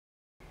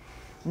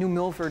New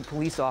Milford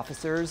police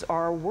officers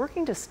are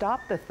working to stop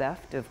the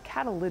theft of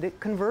catalytic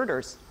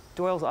converters.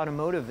 Doyle's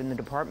Automotive in the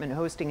department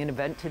hosting an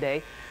event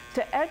today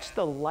to etch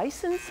the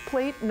license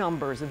plate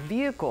numbers of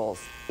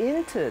vehicles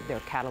into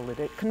their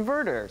catalytic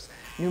converters.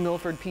 New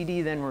Milford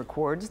PD then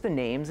records the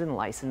names and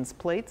license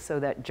plates so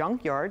that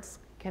junkyards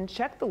can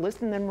check the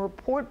list and then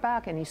report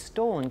back any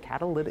stolen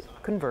catalytic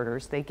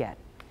converters they get.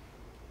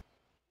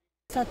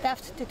 It's a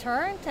theft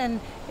deterrent, and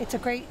it's a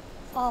great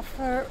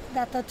offer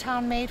that the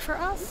town made for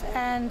us,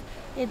 and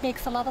it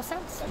makes a lot of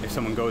sense. If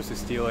someone goes to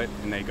steal it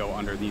and they go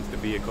underneath the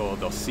vehicle,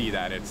 they'll see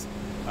that it's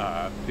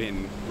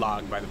been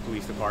logged by the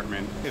police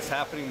department. It's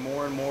happening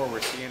more and more.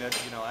 We're seeing it,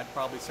 I'd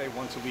probably say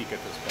once a week at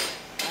this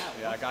point.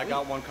 Yeah, I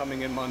got one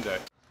coming in Monday.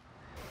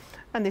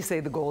 And they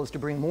say the goal is to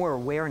bring more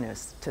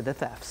awareness to the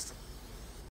thefts.